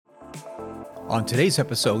On today's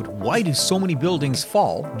episode, why do so many buildings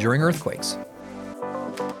fall during earthquakes?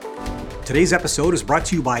 Today's episode is brought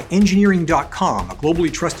to you by Engineering.com, a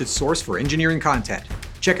globally trusted source for engineering content.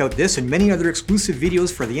 Check out this and many other exclusive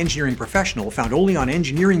videos for the engineering professional found only on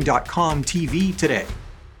Engineering.com TV today.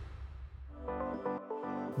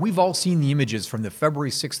 We've all seen the images from the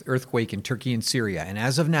February 6th earthquake in Turkey and Syria, and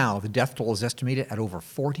as of now, the death toll is estimated at over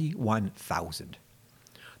 41,000.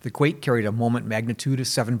 The quake carried a moment magnitude of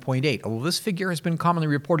 7.8, although this figure has been commonly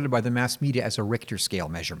reported by the mass media as a Richter scale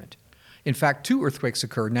measurement. In fact, two earthquakes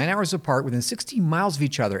occurred 9 hours apart within 16 miles of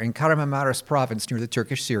each other in Kahramanmaraş province near the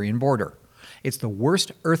Turkish-Syrian border. It's the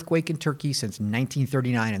worst earthquake in Turkey since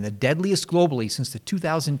 1939 and the deadliest globally since the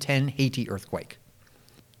 2010 Haiti earthquake.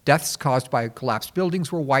 Deaths caused by collapsed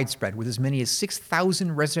buildings were widespread, with as many as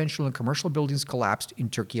 6,000 residential and commercial buildings collapsed in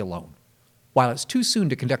Turkey alone. While it's too soon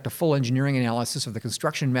to conduct a full engineering analysis of the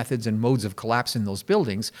construction methods and modes of collapse in those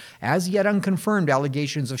buildings, as yet unconfirmed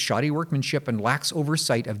allegations of shoddy workmanship and lax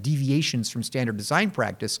oversight of deviations from standard design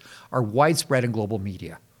practice are widespread in global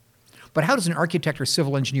media. But how does an architect or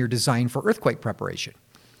civil engineer design for earthquake preparation?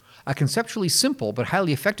 A conceptually simple but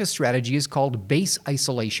highly effective strategy is called base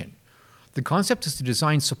isolation. The concept is to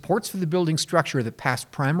design supports for the building structure that pass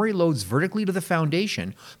primary loads vertically to the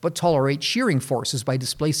foundation, but tolerate shearing forces by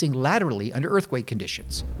displacing laterally under earthquake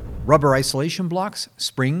conditions. Rubber isolation blocks,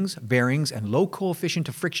 springs, bearings, and low coefficient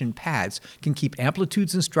of friction pads can keep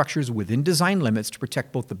amplitudes and structures within design limits to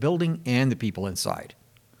protect both the building and the people inside.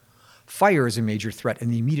 Fire is a major threat in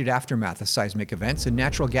the immediate aftermath of seismic events, and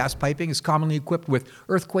natural gas piping is commonly equipped with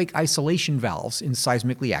earthquake isolation valves in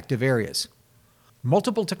seismically active areas.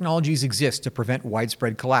 Multiple technologies exist to prevent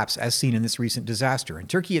widespread collapse, as seen in this recent disaster, and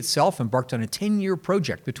Turkey itself embarked on a 10-year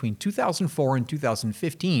project between 2004 and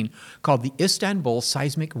 2015 called the Istanbul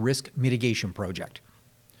Seismic Risk Mitigation Project.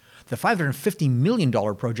 The $550 million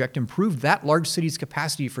project improved that large city's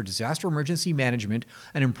capacity for disaster emergency management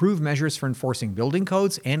and improved measures for enforcing building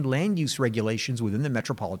codes and land use regulations within the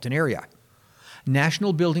metropolitan area.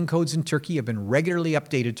 National building codes in Turkey have been regularly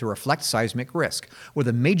updated to reflect seismic risk, with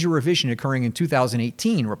a major revision occurring in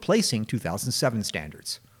 2018, replacing 2007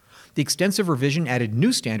 standards. The extensive revision added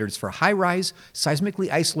new standards for high-rise, seismically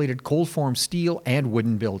isolated cold-formed steel and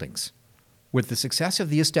wooden buildings. With the success of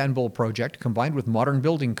the Istanbul project, combined with modern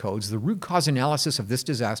building codes, the root cause analysis of this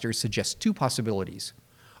disaster suggests two possibilities: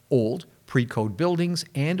 old, pre-code buildings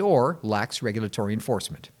and/or lax regulatory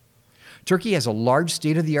enforcement. Turkey has a large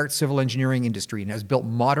state-of-the-art civil engineering industry and has built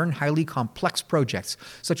modern, highly complex projects,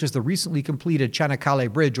 such as the recently completed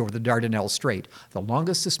Çanakkale Bridge over the Dardanelles Strait, the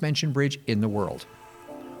longest suspension bridge in the world.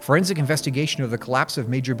 Forensic investigation of the collapse of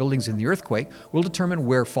major buildings in the earthquake will determine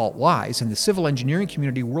where fault lies, and the civil engineering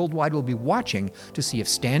community worldwide will be watching to see if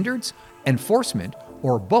standards, enforcement,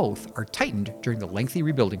 or both are tightened during the lengthy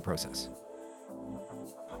rebuilding process.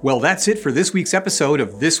 Well, that's it for this week's episode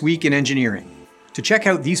of This Week in Engineering. To check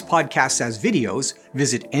out these podcasts as videos,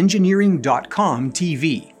 visit Engineering.com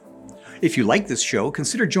TV. If you like this show,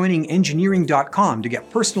 consider joining Engineering.com to get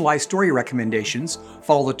personalized story recommendations,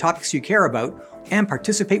 follow the topics you care about, and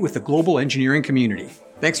participate with the global engineering community.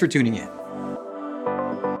 Thanks for tuning in.